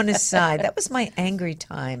that one aside. That was my angry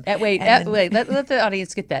time. Wait, let the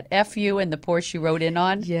audience get that. F you and the Porsche you rode in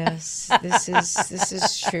on? Yes, this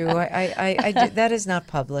is true. I did, that is not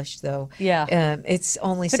published, though. Yeah. It's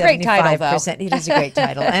only It's a great title, 75%. It is a great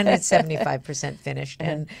title, and it's 75% finished.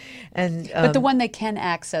 But the one they can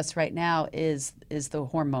access right now is the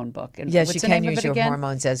hormone book. And yes, what's you the can name of use it your again?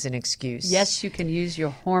 hormones as an excuse. Yes, you can use your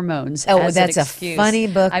hormones Oh, as that's an a excuse. funny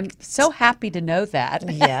book. I'm so happy to know that.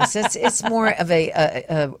 Yes, it's more of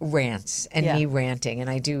a rants and me ranting, and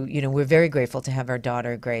I do. We're very grateful to have our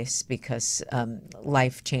daughter Grace because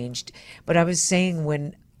life changed. But I was saying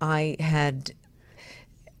when I had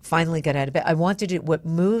finally got out of bed, I wanted to. What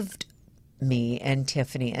moved me and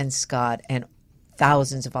Tiffany and Scott and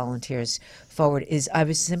thousands of volunteers forward is I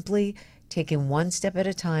was simply taking one step at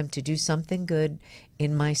a time to do something good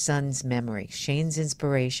in my son's memory, Shane's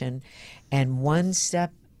inspiration, and one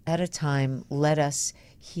step at a time led us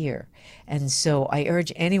here. And so I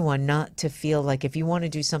urge anyone not to feel like if you want to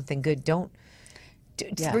do something good,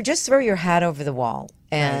 just throw your hat over the wall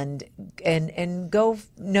and go,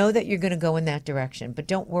 know that you're going to go in that direction, but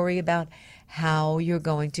don't worry about how you're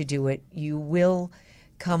going to do it. You will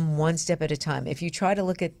come one step at a time. If you try to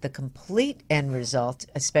look at the complete end result,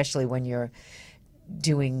 especially when you're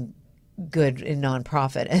doing good in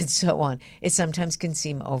nonprofit and so on, it sometimes can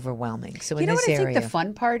seem overwhelming. So in this area, what I think the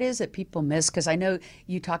fun part is that people miss, because I know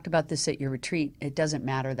you talked about this at your retreat, it doesn't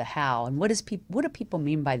matter the how. And what do people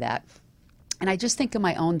mean by that? And I just think of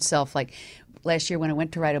my own self, like last year when I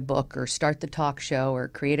went to write a book or start the talk show or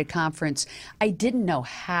create a conference, I didn't know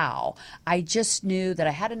how. I just knew that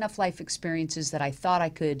I had enough life experiences that I thought I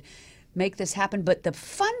could make this happen. But the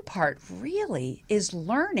fun part really is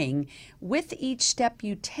learning. With each step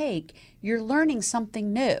you take, you're learning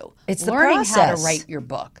something new. It's the learning how to process. write your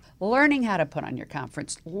book, learning how to put on your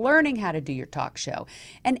conference, learning how to do your talk show.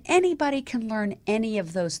 And anybody can learn any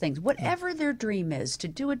of those things. Whatever their dream is, to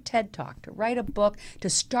do a TED Talk, to write a book, to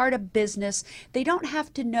start a business, they don't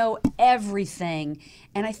have to know everything.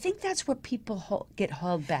 And I think that's where people get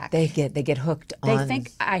held back. they get hooked on. They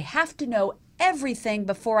think I have to know everything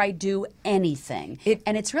before I do anything.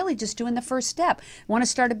 And it's really just doing the first step. Want to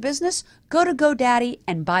start a business? Go to GoDaddy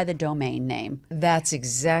and buy the domain name. That's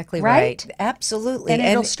exactly Right? right. Absolutely. And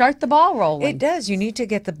it'll start the ball rolling. It does. You need to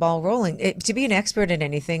get the ball rolling. To be an expert in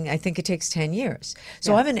anything, I think it takes 10 years.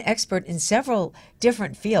 So I'm an expert in several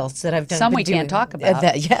different fields that I've done. Some we can't talk about.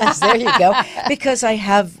 Yes, there you go. Because I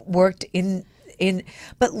have worked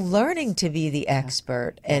but learning to be the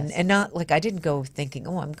expert and not like I didn't go thinking,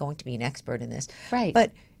 I'm going to be an expert in this. Right.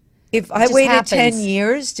 But if I just waited happens. 10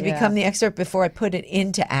 years to become the expert before I put it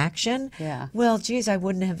into action, well, geez, I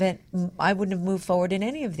wouldn't have moved forward in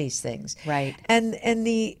any of these things. Right. And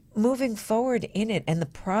the moving forward in it and the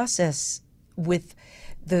process with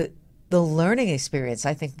the learning experience,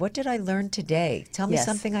 I think, what did I learn today? Tell me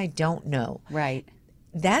something I don't know. Right.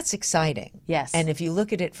 That's exciting. Yes. And if you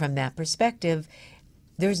look at it from that perspective,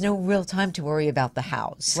 there's no real time to worry about the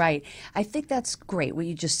hows. Right. I think that's great. What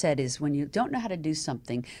you just said is when you don't know how to do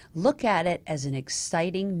something, look at it as an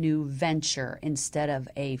exciting new venture instead of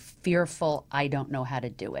a fearful, I don't know how to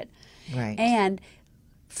do it. Right. And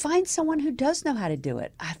find someone who does know how to do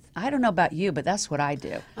it. I don't know about you, but that's what I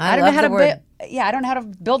do. I don't love know how the to word. I don't know how to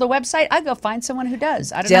build a website. I go find someone who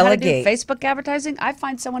does. I don't know how to do Delegate. Facebook advertising. I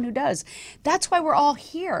find someone who does. That's why we're all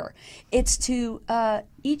here. It's to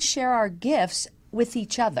each share our gifts with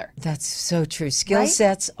each other. That's so true. Skill Right?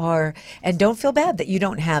 sets are, and don't feel bad that you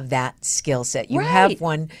don't have that skill set. You Right. have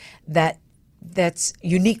one that's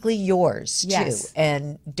uniquely yours Yes. too.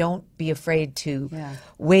 And don't be afraid to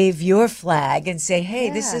wave your flag and say,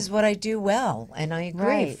 hey, this Yeah. is what I do well. And I agree.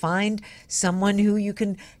 Right. Find someone who you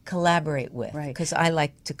can collaborate with. Right. Because I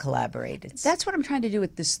like to collaborate. That's what I'm trying to do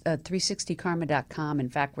with this 360karma.com. In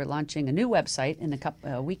fact, we're launching a new website in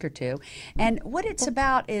a week or two. And what it's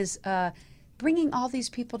about is bringing all these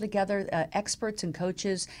people together, experts and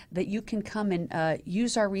coaches, that you can come and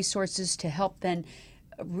use our resources to help then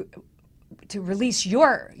to release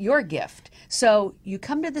your gift. So you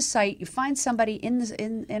come to the site, you find somebody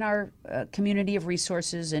in our community of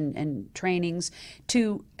resources and trainings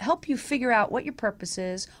to help you figure out what your purpose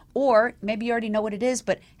is, or maybe you already know what it is,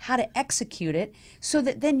 but how to execute it so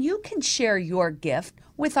that then you can share your gift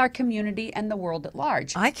with our community and the world at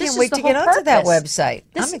large. I can't wait to get onto that website.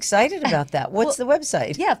 I'm excited about that. What's the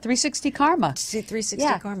website? Yeah, 360 Karma.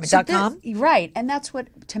 360karma.com. Right, and that's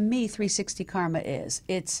what, to me, 360 Karma is.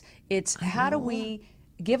 It's how do we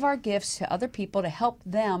give our gifts to other people to help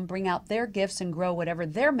them bring out their gifts and grow whatever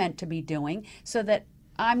they're meant to be doing, so that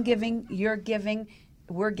I'm giving, you're giving,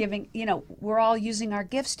 we're giving, we're all using our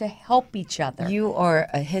gifts to help each other. You are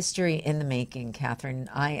a history in the making, Catherine.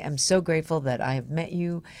 I am so grateful that I have met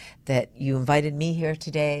you, that you invited me here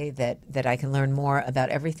today, that I can learn more about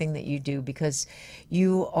everything that you do, because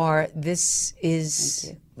this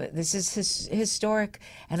is historic,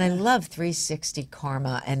 and I love 360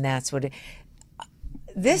 Karma, and that's what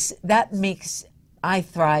that makes, I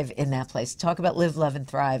thrive in that place. Talk about live, love, and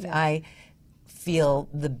thrive. Yeah. I feel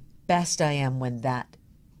the best I am when that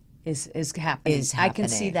is happening. I can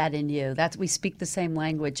see that in you. We speak the same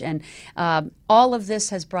language, and all of this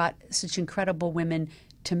has brought such incredible women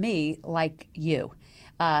to me, like you.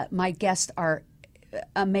 My guests are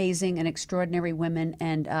amazing and extraordinary women,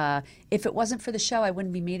 and if it wasn't for the show, I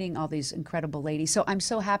wouldn't be meeting all these incredible ladies. So I'm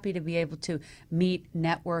so happy to be able to meet,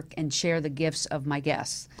 network, and share the gifts of my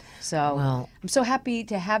guests. So I'm so happy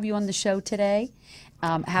to have you on the show today.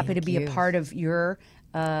 Happy to be a part of your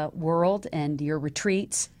world and your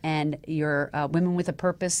retreats and your Women with a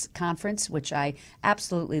Purpose conference, which I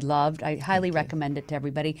absolutely loved. I highly recommend it to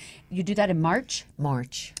everybody. You do that in March?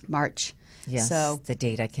 March. Yes, so, the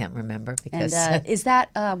date I can't remember because is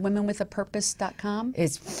that womenwithapurpose.com?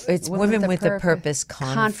 It's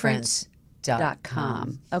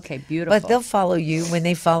womenwithapurposeconference.com. Okay, beautiful. But they'll follow you when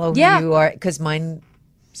they follow who you are, because mine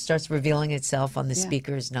starts revealing itself on the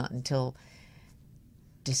speakers not until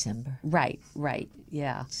December. Right,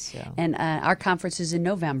 yeah. So. And our conference is in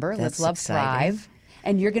November. That's Let's Love exciting. Thrive.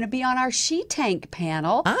 And you're going to be on our She Tank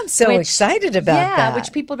panel. I'm so excited about that. Yeah,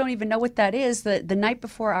 which people don't even know what that is. The night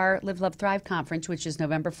before our Live, Love, Thrive conference, which is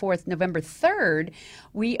November 4th, November 3rd,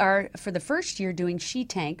 we are, for the first year, doing She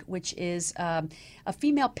Tank, which is a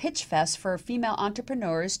female pitch fest for female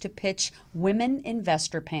entrepreneurs to pitch Women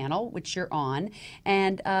Investor Panel, which you're on.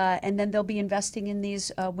 And then they'll be investing in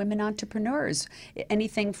these women entrepreneurs.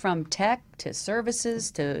 Anything from tech to services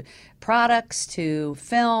to products to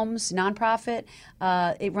films, nonprofit.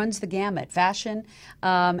 It runs the gamut, fashion.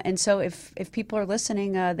 And so if people are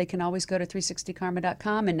listening, they can always go to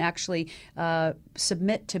 360karma.com and actually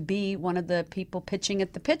submit to be one of the people pitching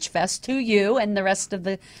at the Pitch Fest to you and the rest of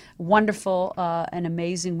the wonderful and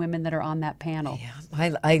amazing women that are on that panel.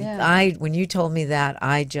 Yeah, I when you told me that,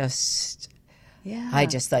 I just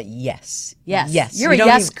thought, yes. You're a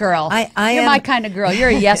yes girl. You're am my kind of girl. You're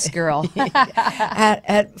a yes girl.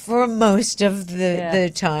 For most of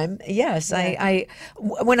the time, yes. Yeah.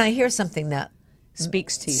 When I hear something that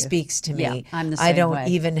speaks to me, yeah, I'm the same I don't way.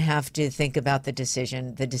 even have to think about the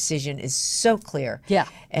decision. The decision is so clear. Yeah.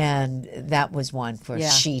 And that was one for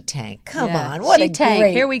She Tank. Come on, what She a Tank.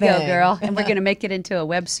 great Here we thing. go, girl. And we're going to make it into a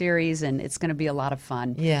web series, and it's going to be a lot of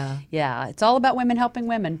fun. Yeah. Yeah. It's all about women helping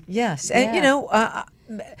women. Yes. And,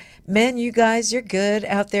 men, you guys, you're good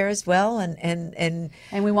out there as well. And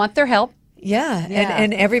we want their help. Yeah.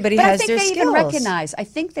 And everybody has their skills. I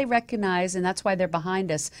think they recognize, and that's why they're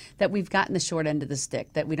behind us, that we've gotten the short end of the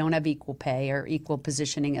stick, that we don't have equal pay or equal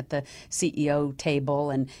positioning at the CEO table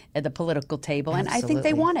and at the political table. Absolutely. And I think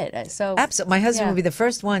they want it. So absolutely. My husband will be the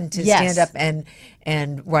first one to stand up and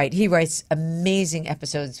write. He writes amazing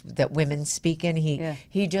episodes that women speak in.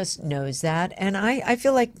 He just knows that. And I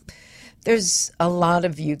feel like there's a lot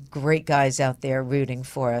of you great guys out there rooting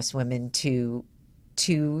for us women to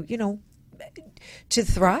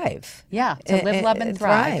thrive. Yeah, to live, love, and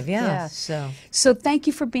thrive. Yeah. So thank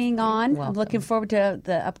you for being on. Welcome. I'm looking forward to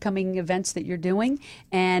the upcoming events that you're doing.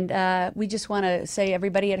 And we just want to say,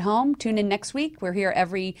 everybody at home, tune in next week. We're here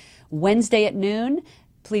every Wednesday at noon.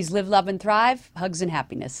 Please live, love, and thrive. Hugs and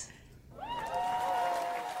happiness.